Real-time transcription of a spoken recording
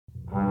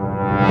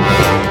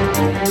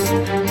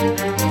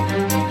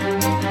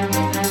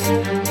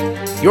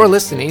You're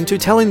listening to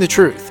Telling the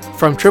Truth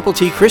from Triple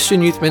T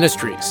Christian Youth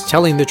Ministries,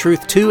 telling the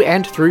truth to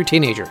and through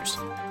teenagers.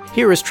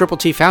 Here is Triple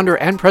T founder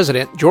and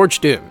president, George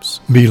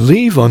Dooms.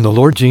 Believe on the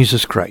Lord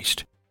Jesus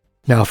Christ.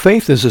 Now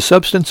faith is the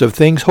substance of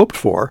things hoped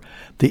for,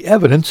 the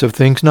evidence of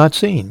things not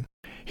seen.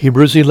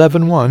 Hebrews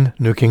 11:1,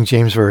 New King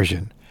James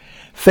Version.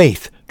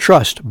 Faith,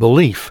 trust,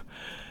 belief.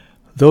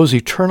 Those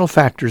eternal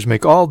factors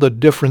make all the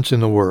difference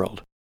in the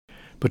world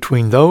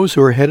between those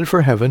who are headed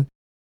for heaven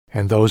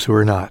and those who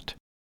are not.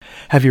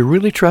 Have you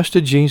really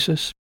trusted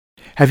Jesus?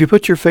 Have you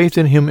put your faith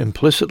in Him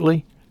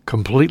implicitly,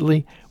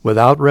 completely,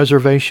 without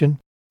reservation?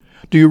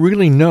 Do you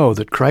really know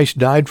that Christ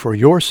died for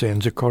your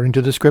sins according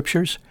to the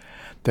Scriptures?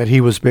 That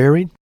He was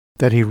buried?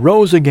 That He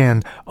rose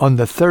again on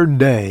the third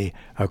day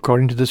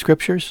according to the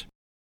Scriptures?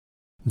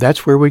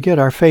 That's where we get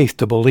our faith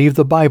to believe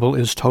the Bible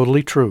is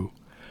totally true,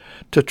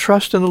 to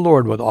trust in the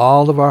Lord with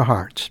all of our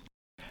hearts.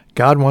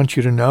 God wants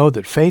you to know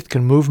that faith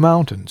can move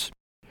mountains.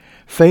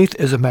 Faith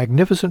is a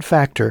magnificent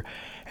factor,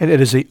 and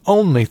it is the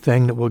only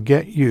thing that will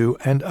get you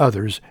and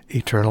others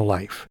eternal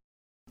life.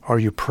 Are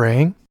you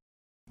praying?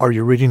 Are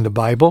you reading the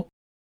Bible?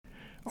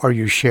 Are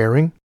you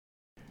sharing?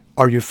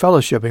 Are you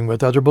fellowshipping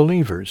with other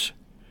believers?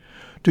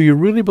 Do you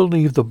really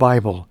believe the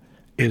Bible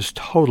is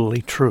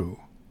totally true?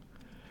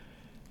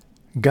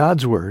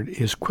 God's Word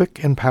is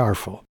quick and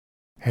powerful,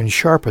 and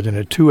sharper than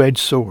a two-edged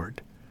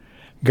sword.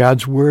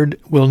 God's Word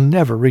will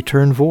never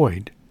return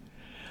void.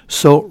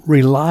 So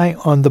rely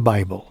on the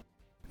Bible.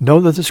 Know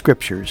that the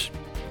Scriptures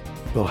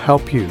will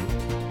help you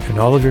in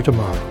all of your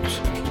tomorrows.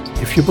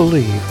 If you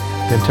believe,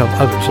 then tell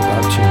others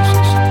about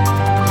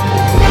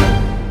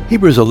Jesus.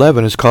 Hebrews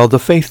 11 is called the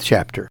faith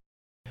chapter.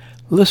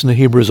 Listen to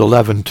Hebrews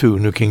 11:2,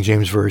 New King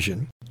James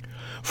Version.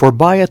 For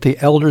by it the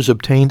elders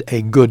obtained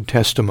a good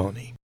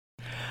testimony.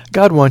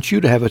 God wants you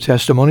to have a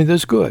testimony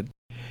that's good.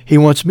 He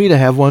wants me to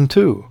have one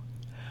too.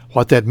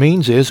 What that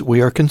means is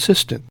we are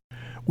consistent.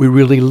 We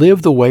really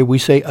live the way we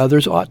say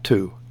others ought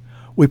to.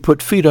 We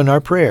put feet on our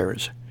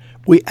prayers.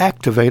 We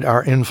activate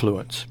our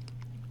influence.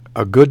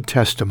 A good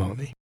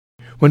testimony.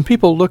 When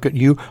people look at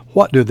you,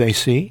 what do they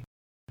see?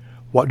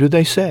 What do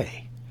they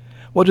say?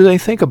 What do they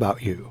think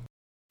about you?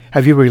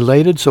 Have you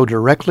related so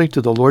directly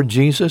to the Lord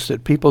Jesus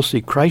that people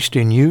see Christ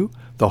in you,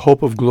 the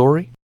hope of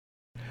glory?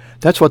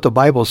 That's what the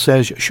Bible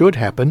says should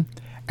happen,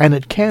 and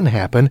it can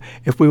happen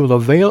if we will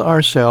avail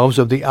ourselves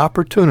of the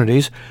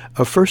opportunities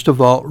of, first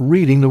of all,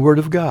 reading the Word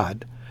of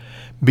God,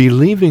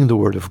 believing the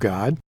Word of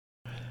God,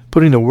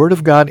 putting the Word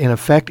of God in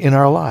effect in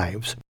our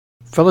lives,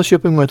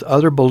 fellowshipping with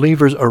other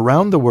believers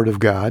around the Word of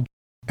God,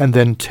 and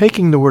then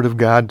taking the Word of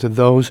God to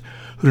those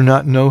who do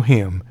not know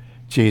Him,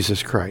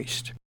 Jesus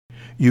Christ.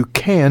 You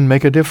can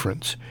make a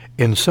difference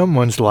in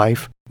someone's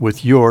life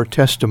with your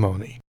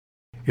testimony.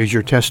 Is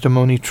your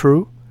testimony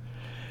true?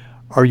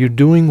 Are you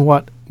doing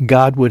what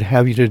God would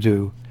have you to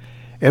do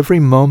every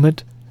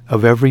moment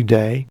of every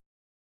day?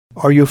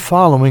 Are you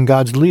following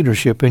God's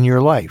leadership in your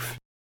life?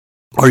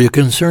 Are you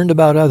concerned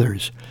about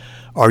others?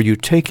 Are you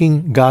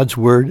taking God's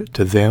word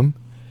to them?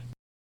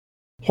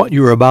 What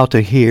you are about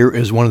to hear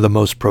is one of the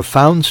most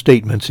profound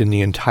statements in the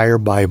entire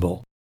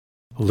Bible.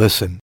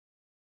 Listen.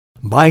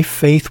 By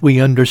faith we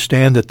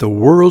understand that the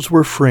worlds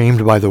were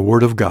framed by the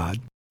Word of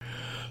God,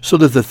 so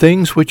that the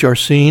things which are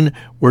seen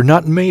were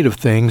not made of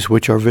things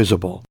which are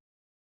visible.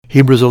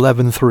 Hebrews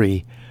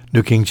 11:3,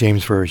 New King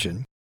James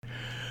Version.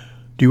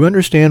 Do you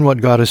understand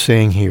what God is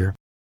saying here?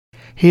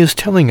 He is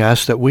telling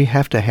us that we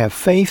have to have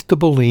faith to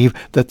believe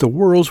that the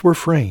worlds were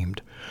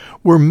framed,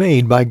 were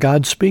made by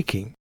God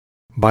speaking,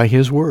 by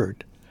His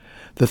Word.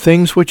 The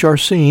things which are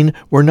seen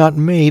were not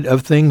made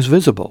of things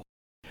visible.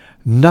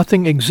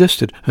 Nothing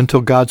existed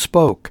until God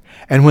spoke,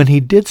 and when He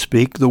did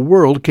speak, the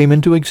world came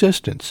into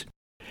existence.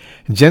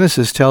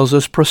 Genesis tells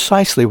us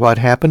precisely what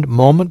happened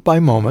moment by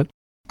moment,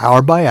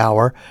 hour by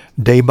hour,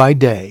 day by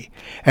day.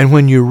 And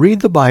when you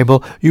read the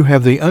Bible, you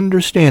have the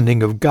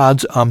understanding of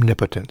God's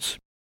omnipotence.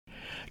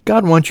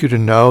 God wants you to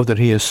know that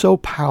He is so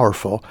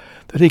powerful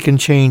that He can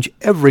change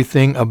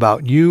everything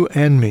about you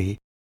and me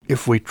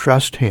if we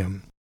trust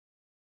Him.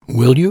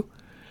 Will you?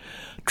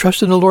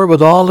 Trust in the Lord with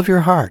all of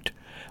your heart.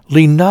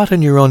 Lean not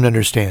on your own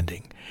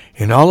understanding.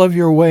 In all of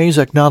your ways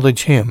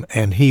acknowledge Him,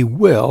 and He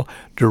will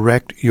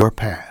direct your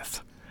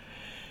path.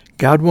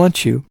 God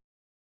wants you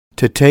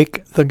to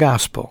take the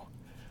gospel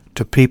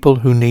to people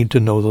who need to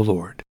know the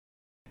Lord.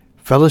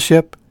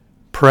 Fellowship,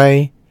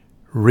 pray,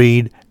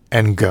 read,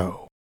 and go.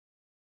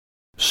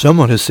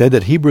 Someone has said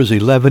that Hebrews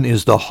 11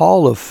 is the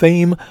hall of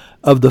fame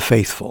of the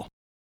faithful.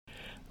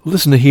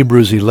 Listen to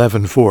Hebrews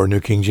 11:4, New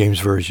King James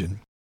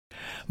Version.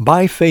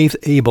 By faith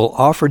Abel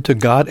offered to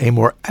God a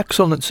more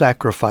excellent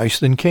sacrifice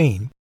than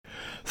Cain,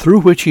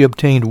 through which he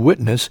obtained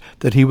witness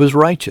that he was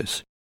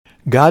righteous,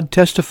 God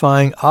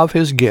testifying of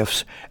his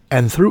gifts,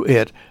 and through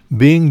it,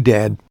 being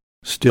dead,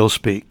 still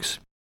speaks.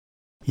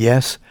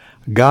 Yes,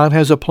 God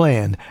has a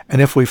plan,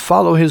 and if we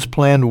follow His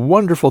plan,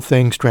 wonderful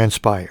things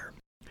transpire.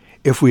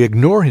 If we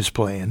ignore His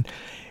plan,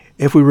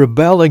 if we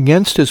rebel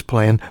against His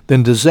plan,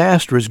 then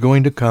disaster is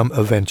going to come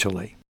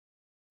eventually.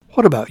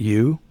 What about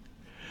you?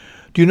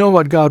 Do you know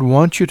what God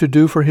wants you to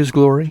do for His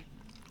glory?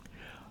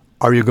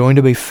 Are you going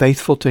to be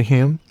faithful to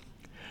Him?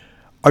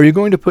 Are you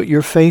going to put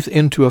your faith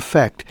into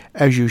effect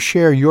as you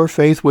share your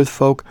faith with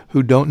folk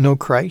who don't know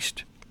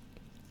Christ?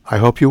 I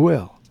hope you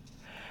will.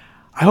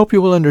 I hope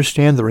you will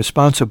understand the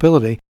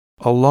responsibility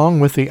along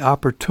with the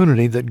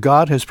opportunity that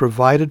God has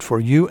provided for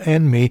you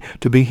and me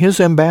to be His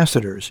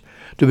ambassadors,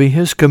 to be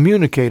His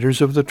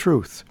communicators of the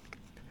truth.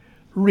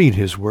 Read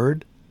His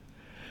Word,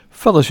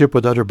 fellowship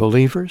with other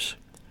believers,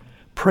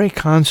 pray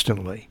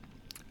constantly,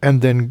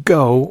 and then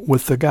go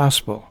with the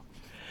gospel.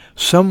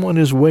 Someone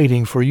is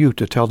waiting for you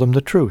to tell them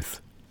the truth.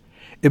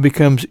 It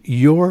becomes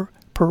your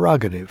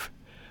prerogative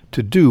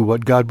to do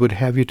what God would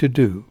have you to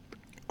do.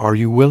 Are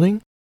you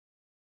willing?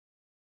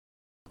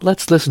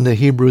 Let's listen to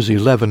Hebrews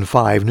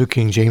 11:5, New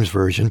King James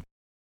Version,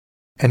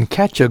 and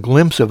catch a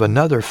glimpse of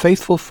another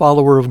faithful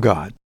follower of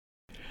God.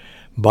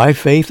 By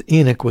faith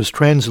Enoch was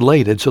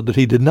translated so that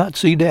he did not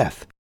see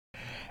death,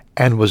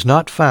 and was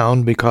not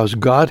found because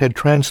God had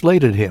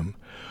translated him.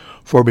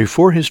 For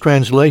before his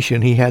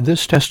translation he had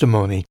this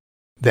testimony,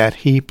 that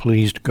he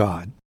pleased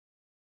God.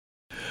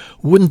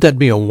 Wouldn't that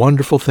be a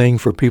wonderful thing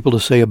for people to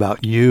say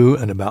about you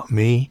and about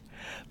me,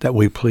 that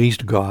we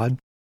pleased God?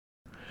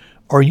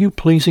 Are you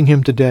pleasing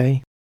Him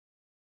today?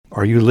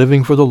 Are you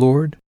living for the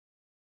Lord?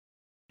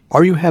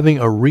 Are you having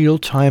a real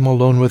time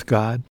alone with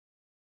God?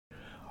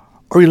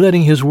 Are you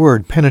letting His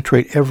Word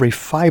penetrate every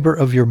fiber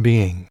of your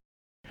being?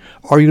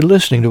 Are you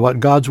listening to what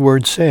God's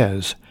Word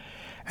says,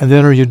 and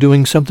then are you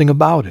doing something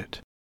about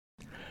it?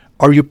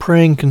 Are you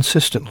praying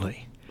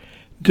consistently,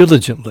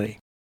 diligently,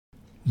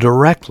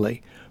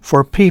 directly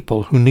for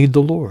people who need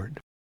the Lord?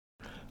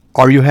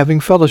 Are you having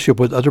fellowship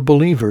with other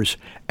believers,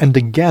 and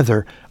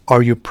together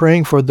are you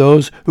praying for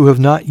those who have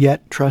not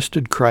yet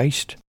trusted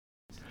Christ?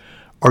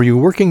 Are you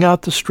working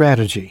out the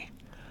strategy,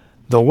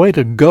 the way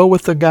to go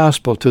with the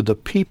gospel to the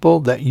people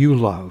that you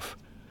love,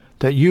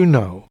 that you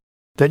know,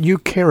 that you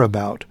care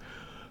about,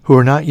 who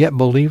are not yet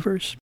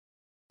believers?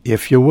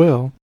 If you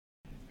will,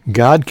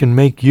 God can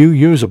make you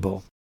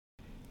usable,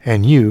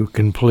 and you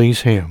can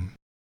please Him.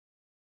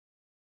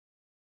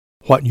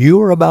 What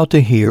you are about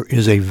to hear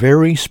is a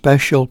very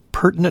special,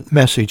 pertinent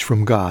message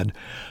from God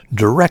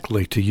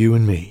directly to you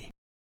and me.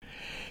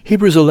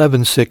 Hebrews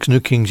 11:6, New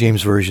King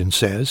James Version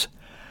says,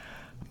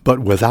 "But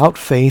without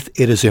faith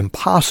it is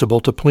impossible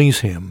to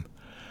please Him.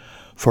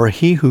 For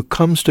he who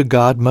comes to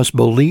God must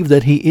believe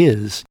that He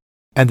is,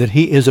 and that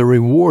He is a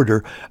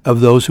rewarder of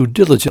those who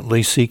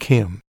diligently seek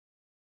Him."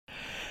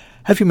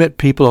 Have you met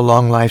people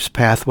along life's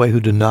pathway who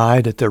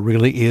deny that there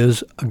really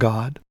is a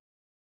God?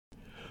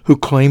 Who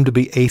claim to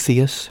be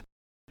atheists?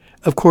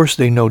 Of course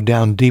they know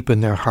down deep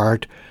in their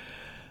heart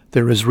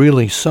there is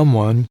really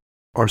someone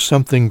or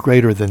something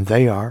greater than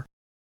they are.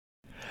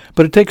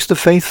 But it takes the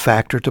faith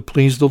factor to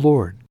please the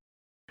Lord.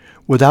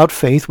 Without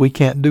faith we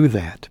can't do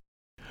that.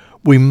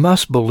 We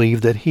must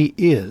believe that He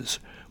is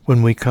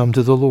when we come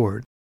to the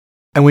Lord.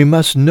 And we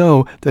must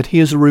know that He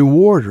is a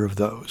rewarder of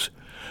those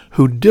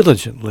who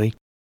diligently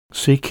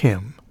seek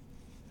Him.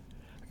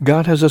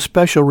 God has a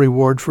special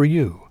reward for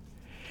you.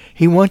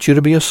 He wants you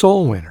to be a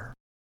soul winner.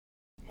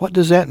 What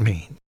does that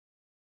mean?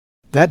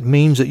 That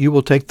means that you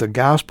will take the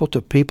gospel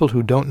to people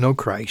who don't know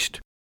Christ,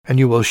 and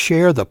you will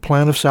share the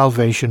plan of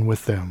salvation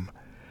with them.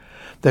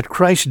 That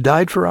Christ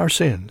died for our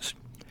sins,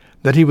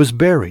 that He was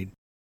buried,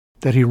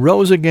 that He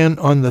rose again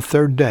on the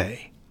third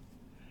day.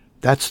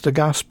 That's the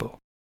gospel.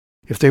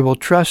 If they will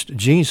trust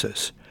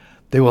Jesus,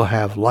 they will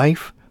have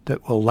life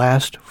that will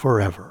last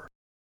forever.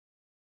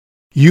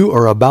 You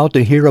are about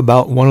to hear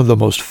about one of the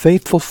most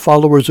faithful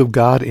followers of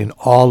God in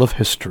all of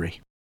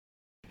history.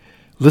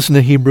 Listen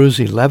to Hebrews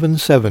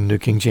 11:7, New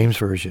King James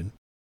Version.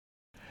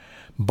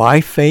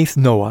 "By faith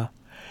Noah,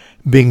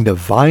 being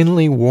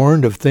divinely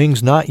warned of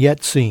things not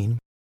yet seen,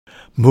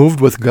 moved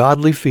with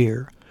godly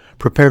fear,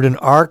 prepared an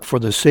ark for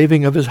the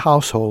saving of his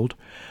household,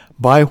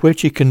 by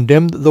which he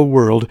condemned the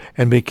world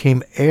and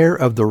became heir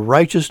of the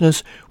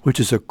righteousness which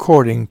is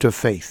according to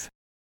faith."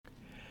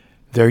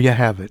 There you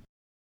have it.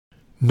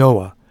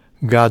 Noah,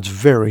 God's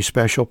very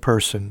special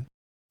person.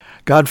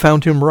 God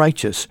found him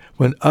righteous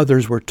when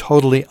others were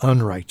totally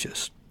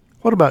unrighteous.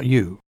 What about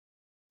you?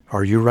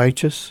 Are you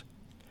righteous?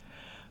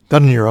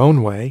 Not in your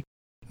own way,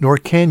 nor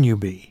can you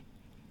be,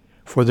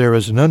 for there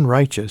is none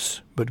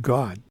righteous but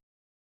God.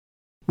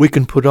 We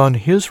can put on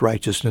His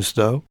righteousness,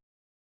 though.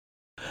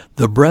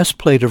 The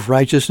breastplate of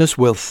righteousness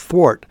will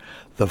thwart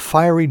the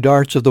fiery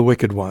darts of the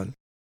wicked one.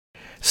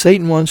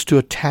 Satan wants to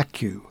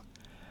attack you,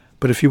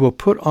 but if you will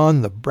put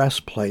on the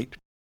breastplate,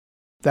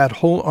 that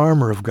whole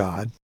armor of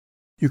God,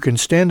 you can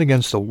stand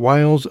against the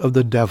wiles of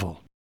the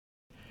devil.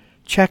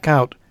 Check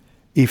out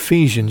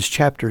Ephesians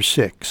chapter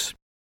 6.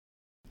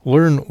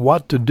 Learn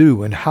what to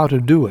do and how to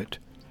do it,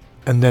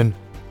 and then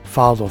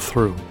follow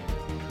through.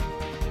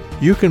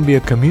 You can be a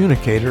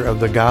communicator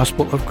of the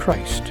gospel of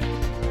Christ.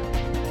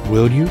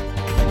 Will you?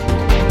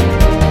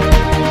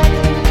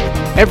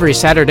 Every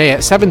Saturday at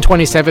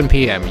 7:27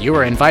 p.m., you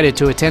are invited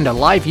to attend a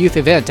live youth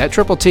event at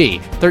Triple T,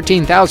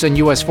 13,000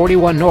 US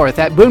 41 North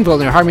at Boonville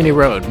near Harmony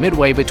Road,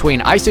 midway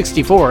between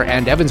I-64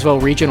 and Evansville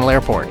Regional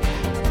Airport.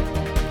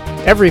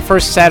 Every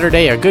first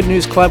Saturday, a Good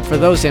News Club for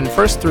those in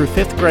 1st through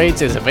 5th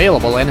grades is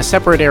available in a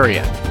separate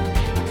area.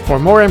 For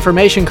more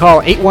information,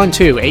 call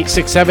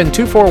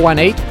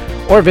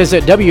 812-867-2418 or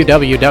visit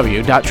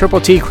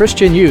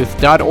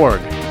www.TTTChristianYouth.org.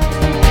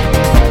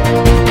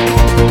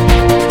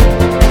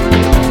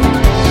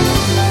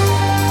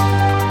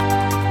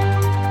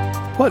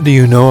 What do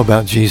you know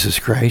about Jesus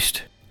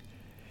Christ?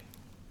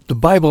 The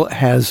Bible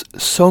has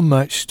so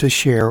much to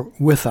share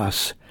with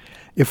us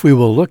if we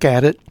will look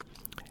at it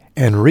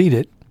and read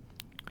it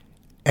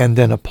and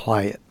then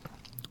apply it.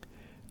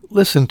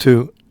 Listen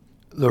to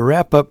the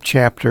wrap-up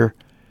chapter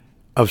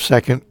of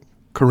 2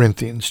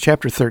 Corinthians,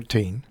 chapter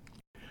 13,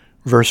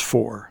 verse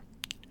 4.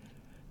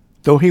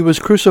 Though he was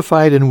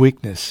crucified in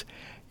weakness,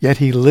 yet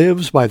he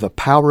lives by the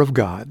power of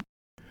God.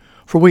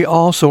 For we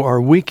also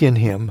are weak in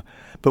him,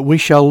 but we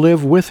shall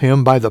live with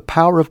him by the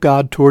power of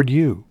God toward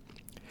you.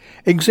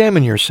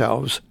 Examine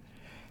yourselves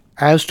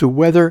as to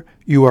whether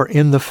you are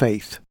in the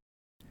faith.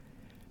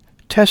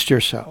 Test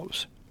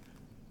yourselves.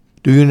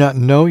 Do you not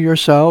know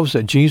yourselves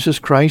that Jesus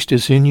Christ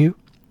is in you,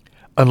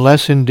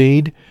 unless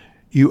indeed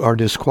you are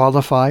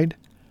disqualified?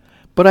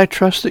 But I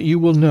trust that you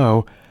will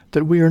know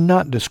that we are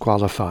not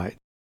disqualified.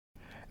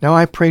 Now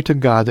I pray to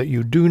God that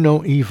you do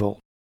no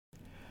evil,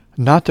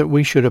 not that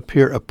we should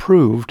appear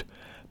approved,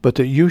 but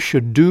that you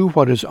should do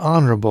what is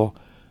honorable,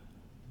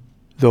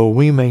 though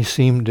we may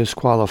seem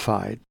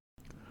disqualified.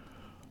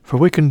 For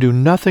we can do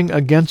nothing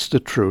against the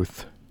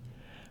truth,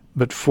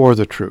 but for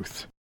the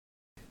truth.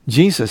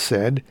 Jesus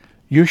said,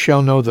 "You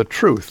shall know the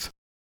truth,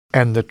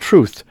 and the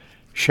truth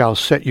shall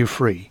set you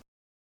free."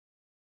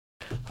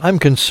 I'm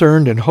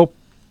concerned, and hope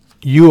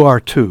you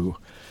are too,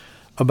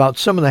 about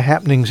some of the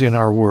happenings in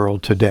our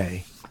world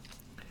today.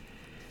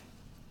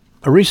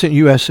 A recent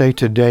USA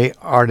Today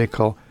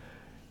article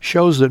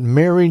shows that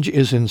marriage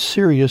is in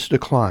serious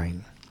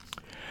decline.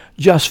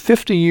 Just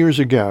 50 years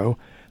ago,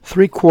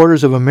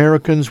 3/4 of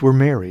Americans were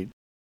married.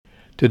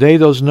 Today,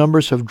 those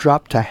numbers have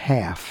dropped to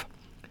half.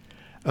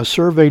 A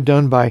survey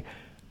done by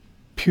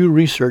Pew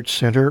Research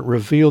Center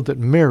revealed that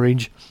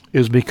marriage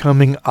is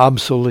becoming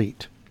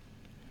obsolete.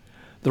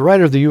 The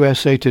writer of the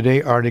USA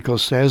Today article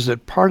says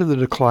that part of the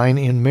decline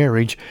in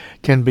marriage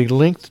can be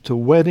linked to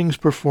weddings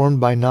performed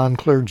by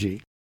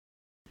non-clergy.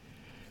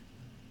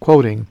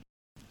 Quoting,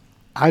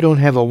 "I don't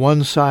have a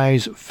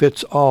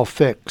one-size-fits-all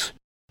fix,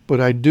 but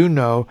I do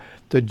know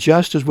that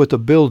just as with a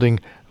building,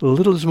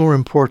 little is more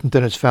important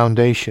than its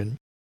foundation.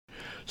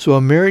 So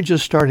a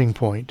marriage's starting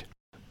point,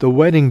 the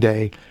wedding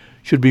day,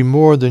 should be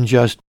more than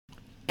just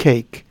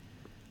cake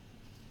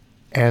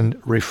and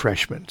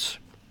refreshments."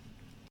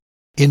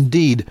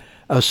 Indeed,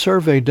 a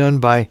survey done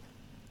by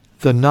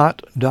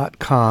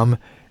TheKnot.com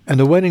and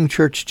the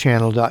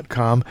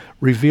WeddingChurchChannel.com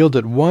revealed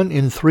that 1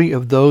 in 3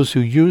 of those who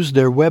used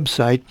their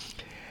website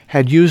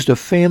had used a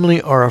family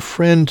or a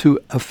friend to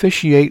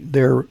officiate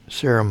their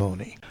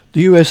ceremony.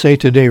 The USA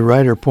Today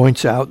writer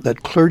points out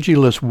that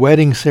clergyless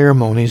wedding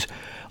ceremonies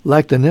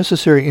lack the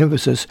necessary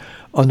emphasis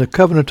on the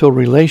covenantal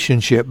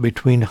relationship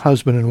between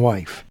husband and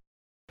wife.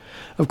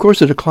 Of course,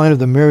 the decline of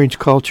the marriage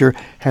culture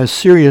has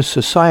serious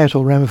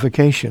societal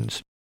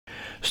ramifications.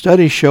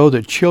 Studies show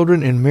that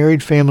children in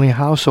married family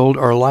household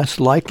are less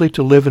likely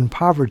to live in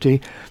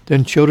poverty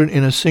than children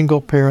in a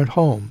single-parent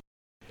home.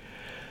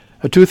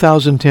 A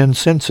 2010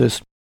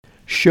 census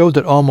showed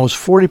that almost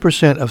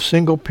 40% of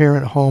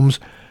single-parent homes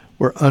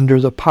were under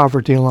the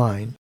poverty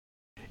line.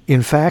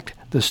 In fact,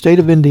 the state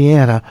of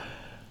Indiana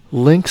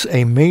links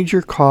a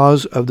major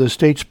cause of the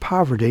state's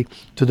poverty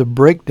to the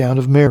breakdown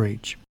of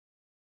marriage.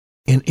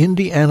 In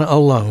Indiana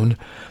alone,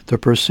 the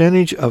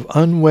percentage of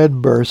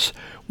unwed births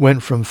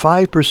went from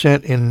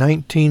 5% in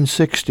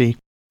 1960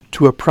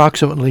 to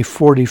approximately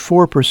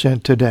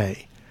 44%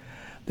 today.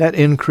 That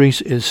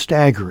increase is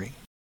staggering.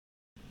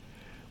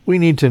 We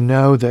need to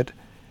know that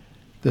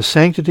the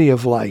sanctity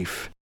of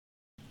life,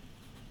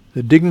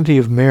 the dignity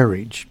of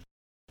marriage,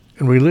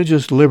 and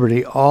religious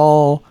liberty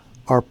all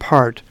are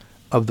part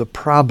of the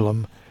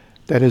problem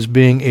that is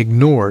being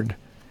ignored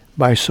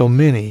by so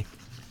many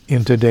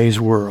in today's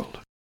world.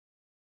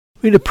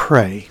 We need to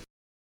pray.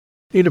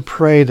 We need to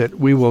pray that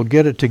we will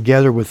get it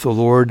together with the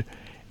Lord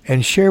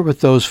and share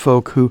with those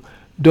folk who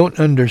don't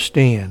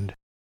understand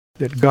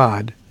that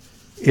God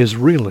is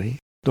really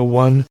the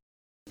one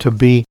to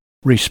be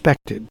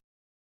respected.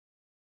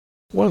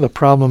 One of the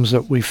problems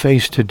that we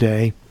face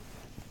today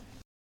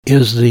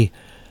is the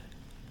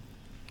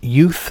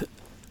youth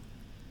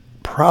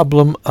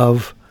problem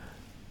of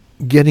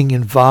getting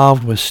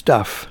involved with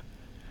stuff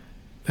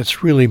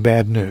that's really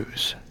bad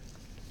news.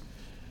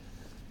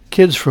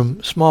 Kids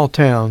from small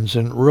towns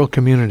and rural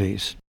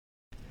communities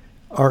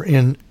are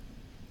in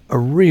a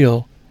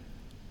real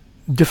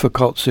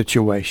difficult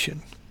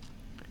situation.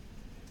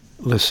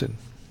 Listen,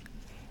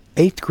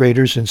 8th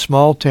graders in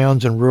small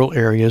towns and rural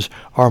areas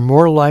are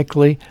more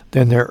likely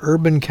than their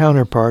urban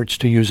counterparts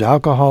to use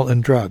alcohol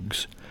and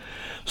drugs.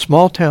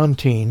 Small town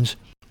teens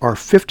are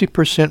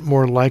 50%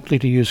 more likely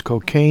to use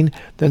cocaine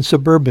than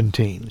suburban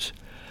teens.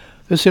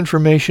 This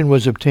information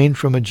was obtained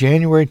from a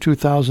January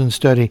 2000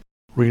 study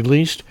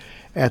released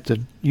at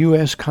the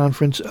U.S.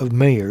 Conference of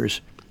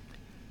Mayors,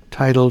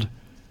 titled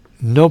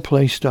No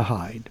Place to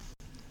Hide.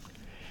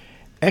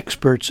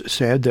 Experts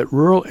said that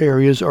rural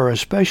areas are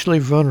especially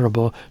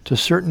vulnerable to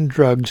certain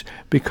drugs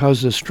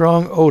because the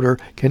strong odor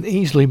can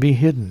easily be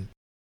hidden.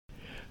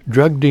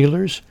 Drug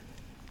dealers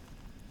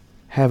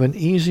have an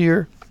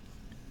easier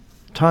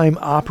time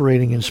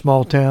operating in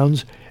small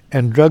towns,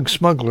 and drug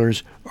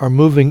smugglers are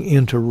moving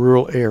into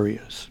rural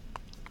areas.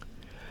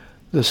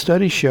 The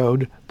study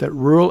showed that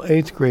rural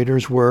 8th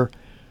graders were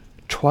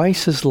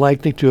twice as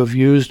likely to have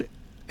used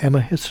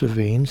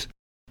antihistamines,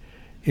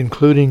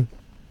 including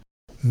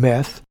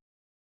meth,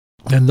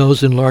 than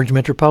those in large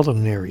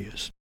metropolitan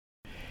areas.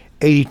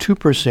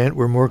 82%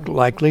 were more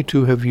likely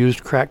to have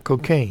used crack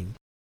cocaine.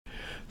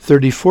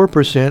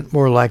 34%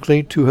 more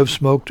likely to have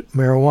smoked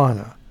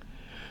marijuana.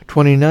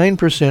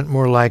 29%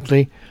 more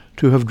likely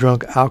to have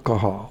drunk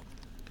alcohol.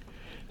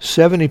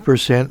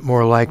 70%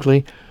 more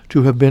likely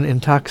to have been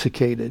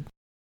intoxicated.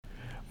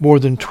 More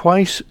than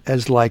twice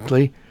as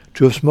likely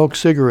to have smoked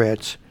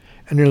cigarettes,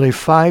 and nearly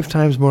 5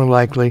 times more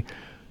likely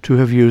to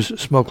have used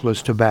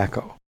smokeless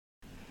tobacco.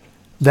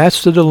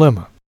 That's the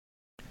dilemma.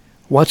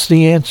 What's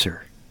the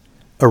answer?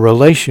 A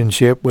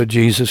relationship with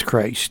Jesus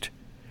Christ.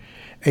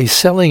 A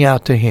selling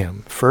out to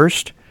Him,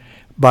 first,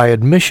 by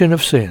admission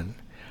of sin.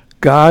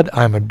 God,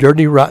 I'm a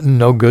dirty, rotten,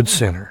 no good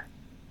sinner.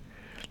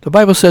 The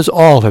Bible says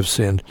all have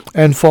sinned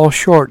and fall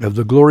short of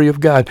the glory of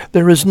God.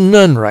 There is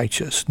none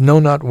righteous, no,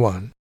 not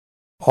one.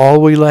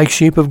 All we like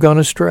sheep have gone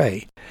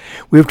astray.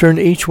 We have turned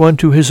each one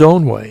to his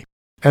own way,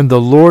 and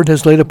the Lord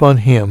has laid upon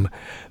him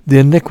the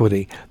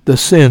iniquity, the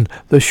sin,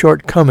 the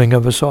shortcoming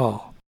of us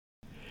all.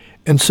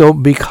 And so,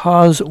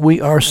 because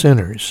we are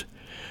sinners,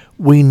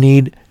 we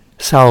need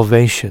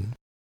salvation.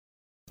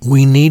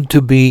 We need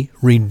to be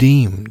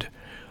redeemed.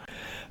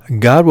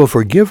 God will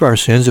forgive our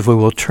sins if we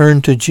will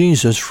turn to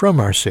Jesus from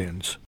our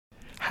sins.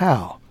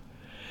 How?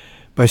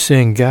 By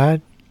saying,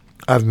 God,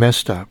 I've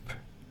messed up.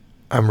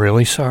 I'm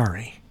really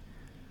sorry.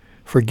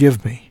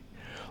 Forgive me.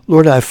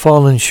 Lord, I've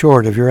fallen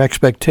short of your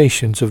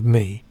expectations of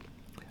me.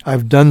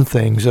 I've done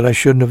things that I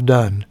shouldn't have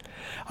done.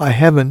 I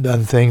haven't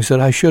done things that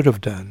I should have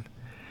done.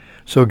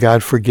 So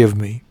God, forgive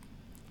me.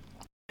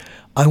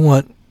 I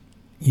want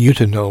you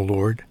to know,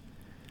 Lord,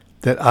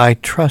 that I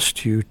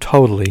trust you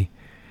totally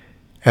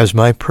as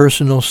my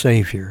personal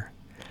Savior.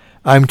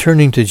 I'm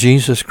turning to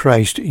Jesus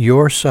Christ,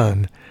 your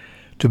Son,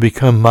 to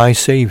become my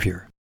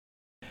Savior.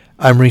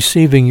 I'm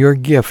receiving your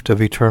gift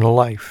of eternal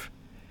life.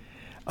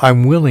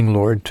 I'm willing,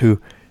 Lord,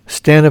 to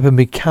stand up and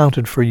be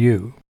counted for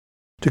you,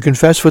 to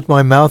confess with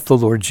my mouth the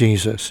Lord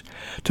Jesus,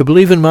 to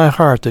believe in my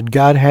heart that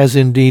God has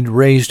indeed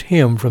raised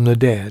him from the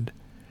dead.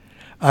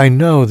 I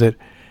know that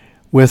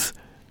with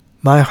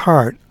my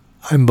heart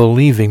I'm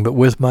believing, but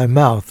with my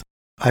mouth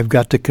I've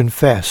got to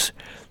confess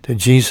that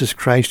Jesus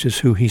Christ is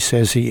who he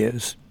says he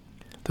is,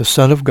 the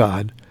Son of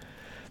God,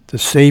 the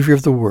Savior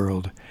of the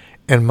world,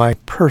 and my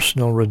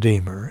personal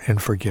Redeemer and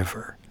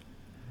Forgiver.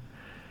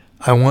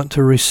 I want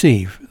to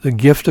receive the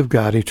gift of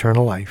God,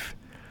 eternal life,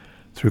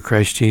 through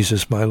Christ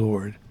Jesus my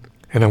Lord.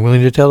 And I'm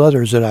willing to tell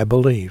others that I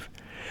believe.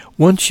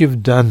 Once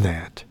you've done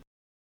that,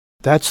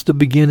 that's the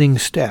beginning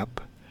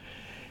step.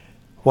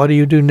 What do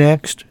you do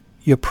next?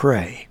 You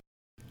pray.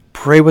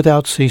 Pray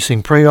without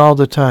ceasing. Pray all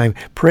the time.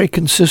 Pray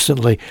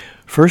consistently.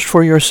 First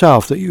for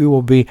yourself, that you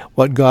will be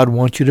what God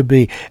wants you to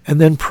be, and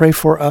then pray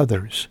for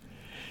others.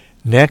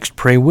 Next,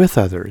 pray with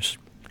others.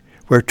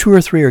 Where 2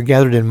 or 3 are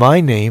gathered in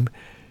my name,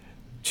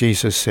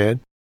 Jesus said,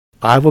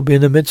 I will be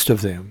in the midst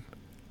of them.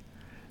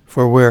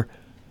 For where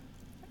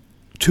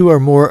 2 or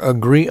more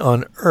agree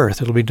on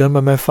earth, it'll be done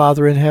by my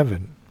Father in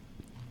heaven.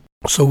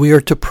 So we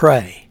are to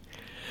pray.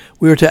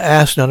 We are to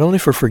ask not only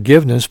for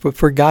forgiveness, but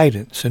for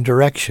guidance and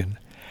direction.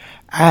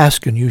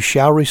 Ask and you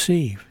shall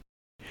receive.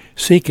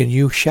 Seek and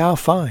you shall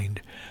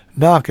find.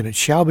 Knock and it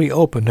shall be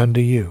opened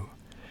unto you.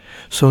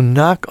 So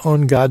knock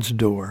on God's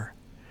door.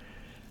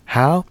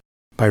 How?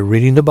 By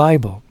reading the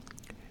Bible.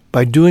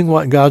 By doing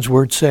what God's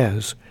Word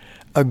says.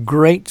 A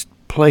great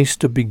place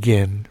to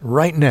begin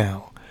right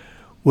now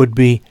would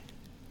be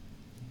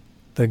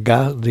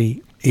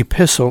the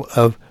epistle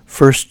of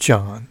 1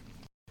 John.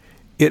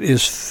 It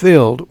is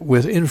filled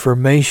with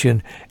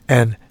information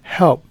and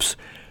helps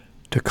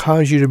to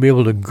cause you to be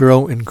able to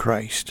grow in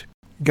Christ.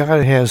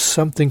 God has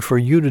something for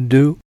you to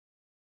do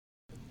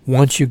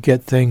once you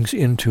get things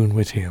in tune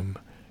with him,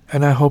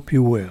 and I hope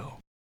you will.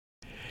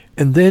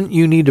 And then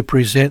you need to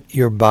present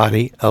your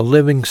body a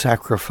living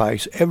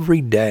sacrifice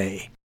every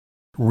day.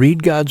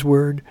 Read God's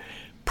Word,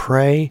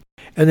 pray,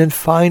 and then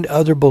find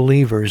other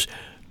believers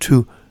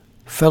to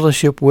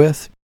fellowship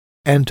with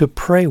and to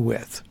pray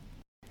with.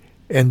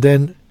 And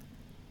then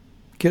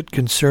get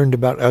concerned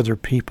about other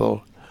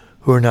people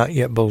who are not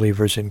yet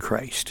believers in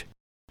Christ.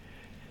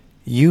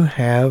 You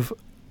have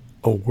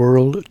a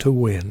world to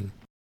win,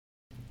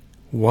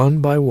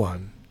 one by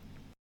one.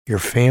 Your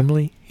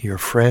family, your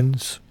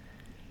friends,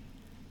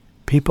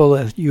 people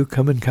that you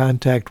come in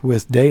contact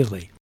with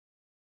daily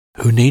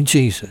who need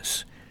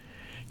Jesus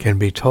can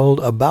be told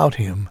about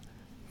him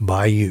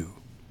by you.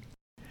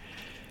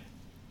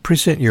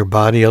 present your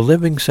body a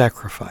living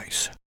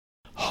sacrifice,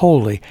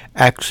 holy,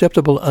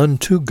 acceptable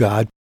unto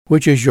God,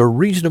 which is your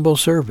reasonable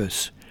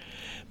service.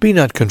 Be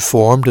not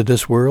conformed to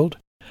this world,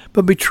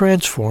 but be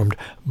transformed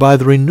by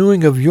the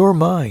renewing of your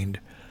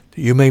mind,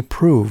 that you may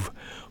prove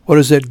what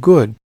is that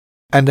good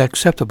and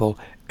acceptable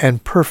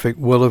and perfect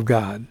will of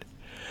God.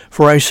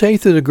 For I say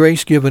through the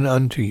grace given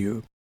unto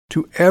you,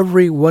 to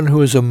every one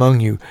who is among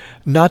you,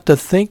 not to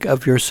think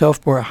of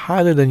yourself more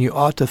highly than you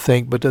ought to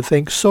think, but to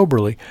think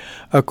soberly,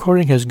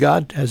 according as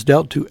God has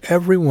dealt to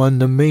every one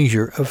the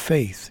measure of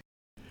faith.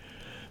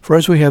 For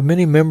as we have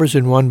many members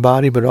in one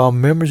body, but all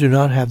members do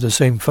not have the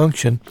same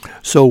function,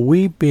 so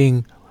we,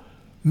 being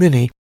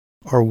many,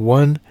 are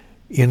one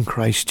in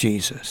Christ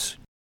Jesus.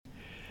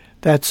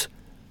 That's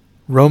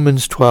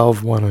Romans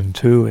 12:1 and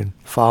 2 and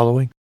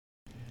following.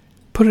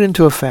 Put it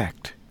into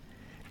effect,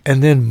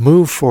 and then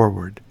move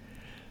forward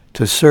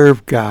to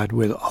serve God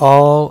with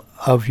all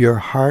of your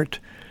heart,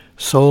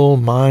 soul,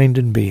 mind,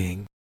 and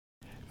being.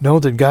 Know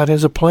that God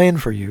has a plan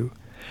for you.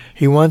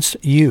 He wants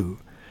you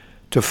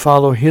to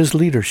follow His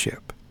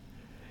leadership.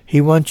 He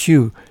wants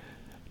you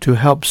to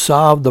help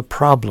solve the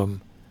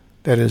problem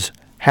that is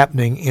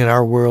happening in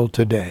our world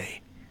today.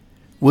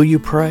 Will you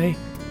pray?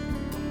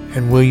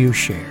 And will you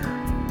share?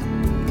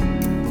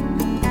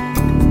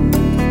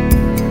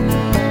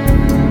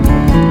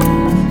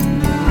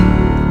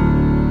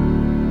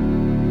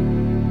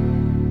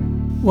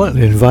 I want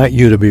to invite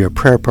you to be a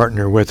prayer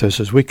partner with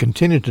us as we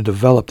continue to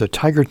develop the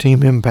Tiger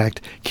Team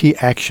Impact Key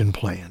Action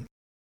Plan.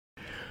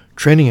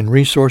 Training and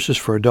resources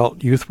for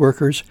adult youth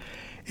workers,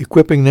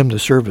 equipping them to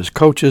serve as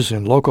coaches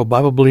in local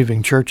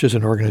Bible-believing churches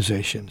and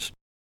organizations.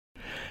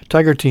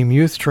 Tiger Team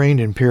Youth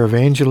trained in peer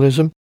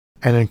evangelism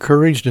and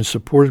encouraged and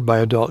supported by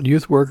adult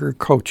youth worker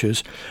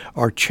coaches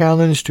are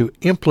challenged to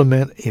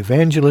implement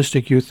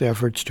evangelistic youth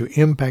efforts to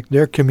impact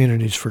their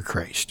communities for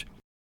Christ.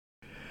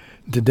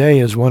 Today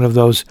is one of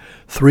those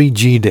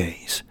 3G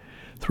days.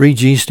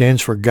 3G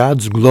stands for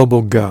God's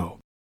Global Go.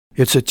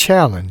 It's a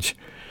challenge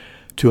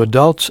to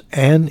adults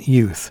and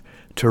youth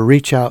to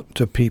reach out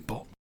to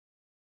people.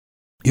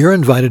 You're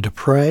invited to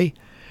pray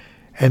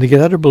and to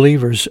get other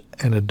believers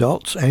and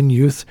adults and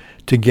youth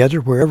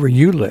together wherever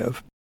you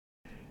live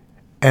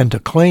and to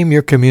claim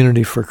your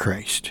community for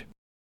Christ.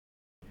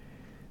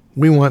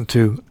 We want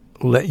to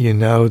let you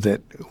know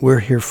that we're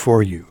here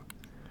for you.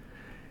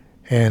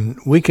 And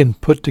we can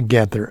put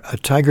together a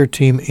Tiger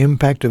Team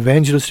Impact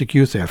Evangelistic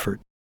Youth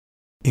effort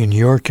in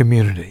your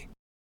community.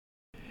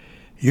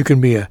 You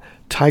can be a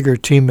Tiger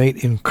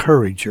Teammate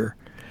Encourager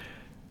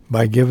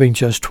by giving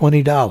just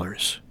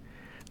 $20.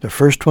 The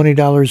first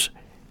 $20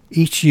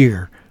 each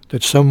year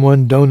that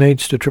someone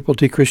donates to Triple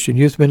T Christian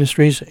Youth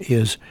Ministries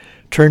is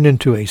turned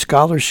into a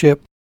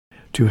scholarship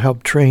to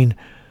help train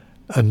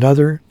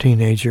another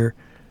teenager,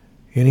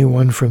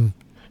 anyone from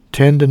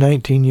 10 to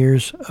 19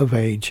 years of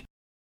age,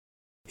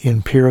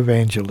 in peer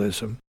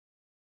evangelism.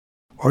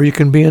 Or you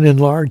can be an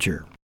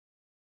enlarger.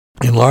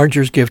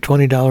 Enlargers give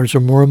 $20 or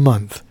more a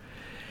month,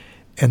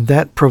 and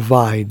that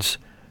provides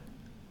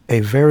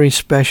a very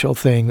special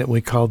thing that we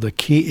call the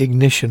Key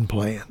Ignition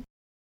Plan.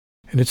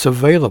 And it's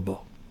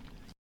available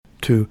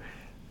to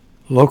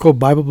local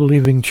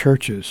Bible-believing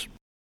churches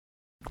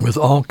with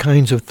all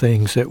kinds of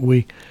things that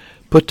we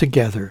put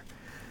together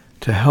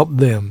to help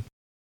them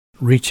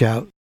reach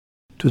out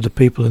to the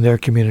people in their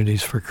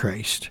communities for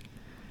Christ.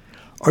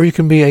 Or you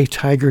can be a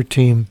Tiger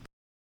Team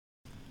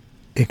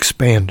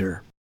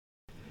Expander.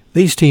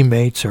 These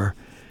teammates are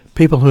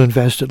people who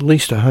invest at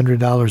least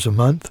 $100 a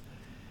month.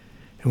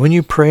 And when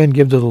you pray and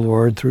give to the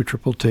Lord through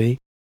Triple T,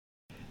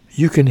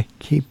 you can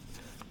keep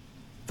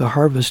the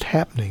harvest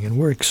happening. And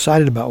we're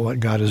excited about what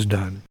God has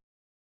done.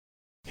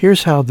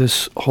 Here's how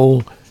this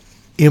whole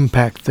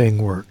impact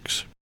thing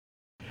works.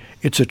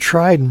 It's a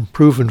tried and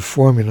proven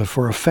formula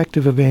for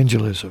effective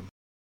evangelism.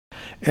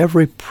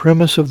 Every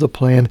premise of the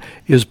plan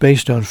is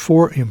based on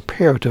 4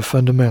 imperative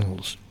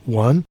fundamentals.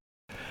 1,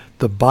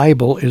 the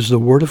Bible is the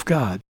Word of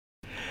God,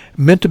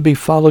 meant to be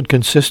followed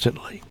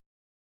consistently.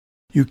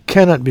 You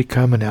cannot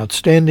become an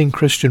outstanding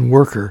Christian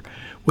worker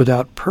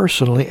without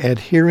personally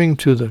adhering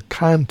to the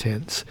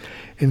contents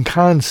and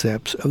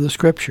concepts of the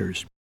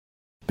Scriptures,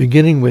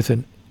 beginning with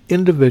an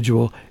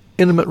individual,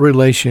 intimate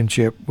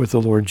relationship with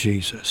the Lord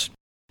Jesus.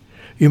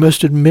 You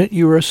must admit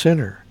you are a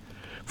sinner.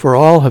 For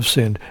all have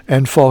sinned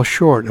and fall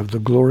short of the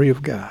glory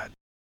of God.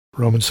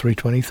 Romans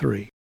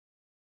 3:23.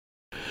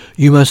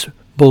 You must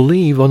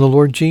believe on the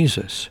Lord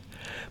Jesus,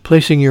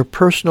 placing your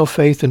personal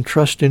faith and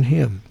trust in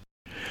Him.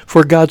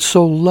 For God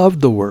so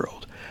loved the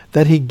world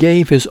that He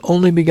gave His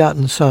only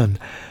begotten Son,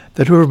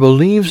 that whoever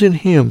believes in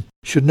Him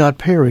should not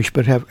perish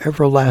but have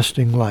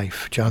everlasting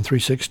life. John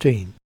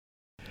 3:16.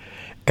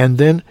 And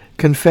then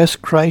confess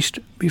Christ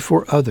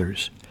before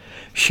others.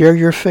 Share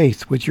your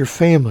faith with your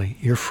family,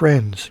 your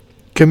friends.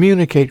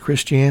 Communicate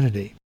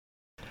Christianity.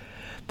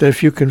 That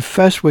if you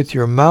confess with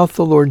your mouth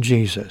the Lord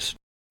Jesus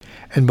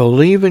and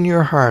believe in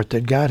your heart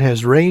that God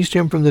has raised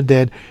Him from the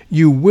dead,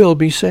 you will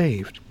be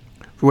saved.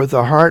 For with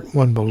the heart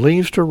one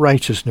believes to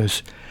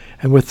righteousness,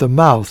 and with the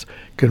mouth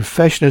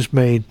confession is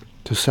made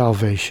to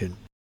salvation.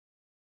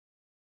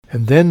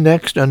 And then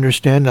next,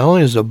 understand not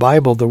only is the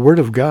Bible the Word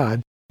of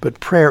God, but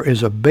prayer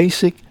is a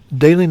basic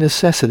daily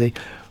necessity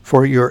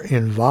for your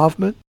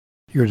involvement,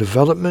 your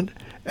development,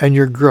 and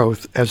your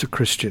growth as a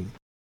Christian.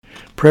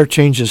 Prayer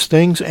changes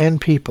things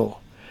and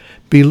people.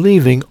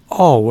 Believing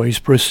always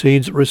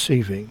precedes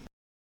receiving.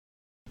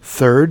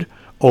 Third,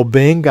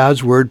 obeying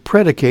God's Word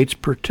predicates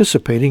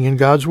participating in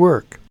God's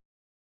work.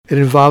 It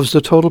involves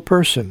the total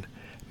person,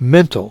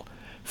 mental,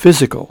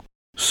 physical,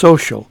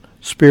 social,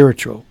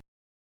 spiritual.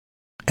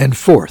 And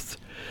fourth,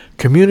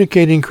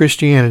 communicating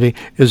Christianity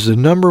is the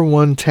number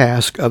one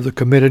task of the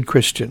committed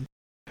Christian.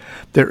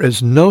 There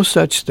is no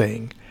such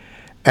thing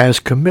as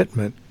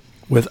commitment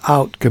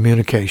without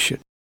communication.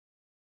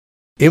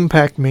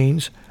 Impact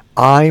means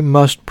I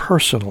must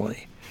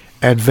personally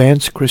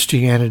advance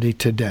Christianity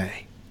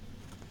today.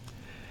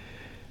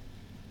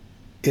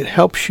 It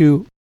helps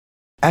you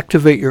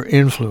activate your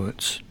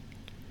influence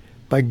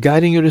by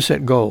guiding you to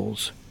set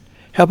goals,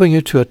 helping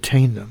you to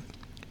attain them.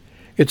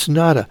 It's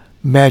not a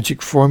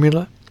magic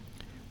formula.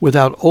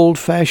 Without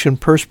old-fashioned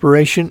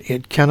perspiration,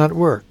 it cannot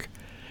work.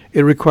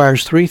 It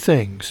requires three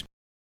things: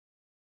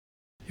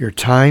 your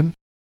time,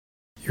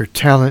 your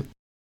talent,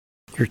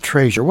 your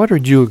treasure. What are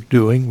you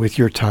doing with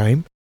your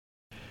time?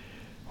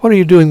 What are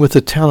you doing with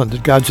the talent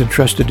that God's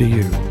entrusted to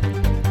you?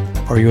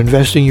 Are you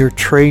investing your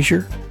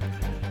treasure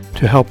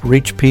to help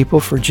reach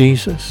people for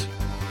Jesus?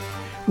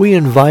 We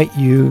invite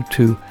you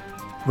to,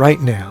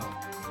 right now,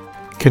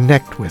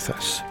 connect with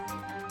us.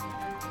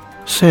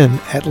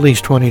 Send at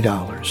least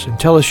 $20 and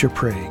tell us you're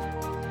praying.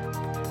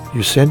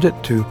 You send it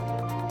to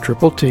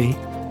T,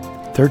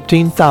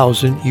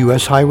 13,000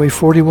 U.S. Highway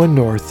 41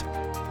 North,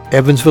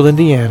 Evansville,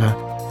 Indiana,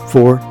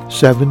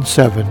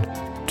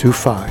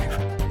 47725.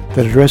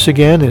 That address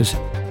again is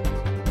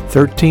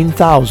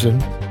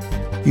 13,000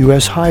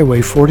 U.S.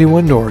 Highway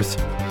 41 North,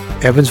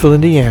 Evansville,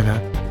 Indiana,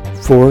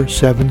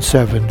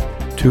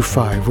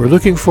 47725. We're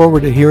looking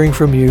forward to hearing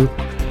from you.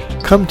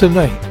 Come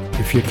tonight,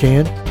 if you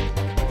can.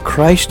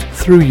 Christ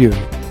through you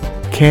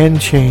can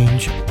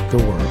change the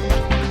world.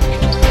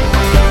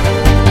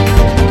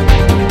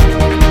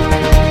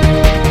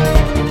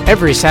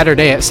 Every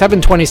Saturday at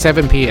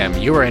 7:27 p.m.,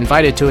 you are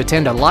invited to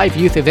attend a live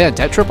youth event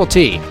at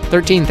T,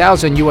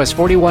 13,000 U.S.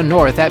 41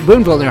 North at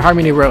Boonville near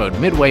Harmony Road,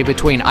 midway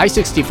between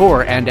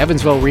I-64 and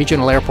Evansville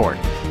Regional Airport.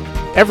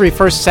 Every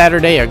first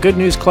Saturday, a Good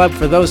News Club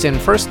for those in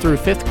 1st through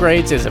 5th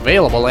grades is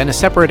available in a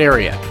separate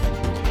area.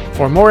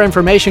 For more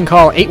information,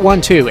 call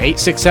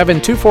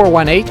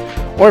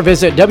 812-867-2418 or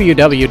visit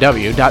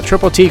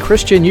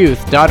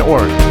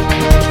www.TTChristianyouth.org.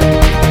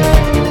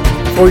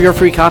 For your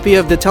free copy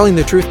of the Telling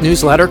the Truth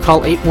newsletter,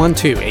 call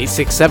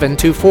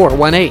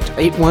 812-867-2418,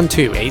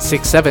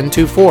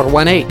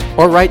 812-867-2418,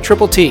 or write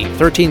T,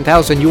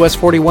 13,000 U.S.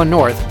 41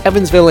 North,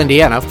 Evansville,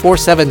 Indiana,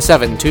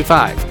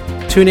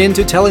 47725. Tune in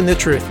to Telling the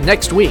Truth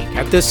next week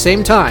at this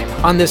same time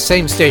on this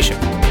same station.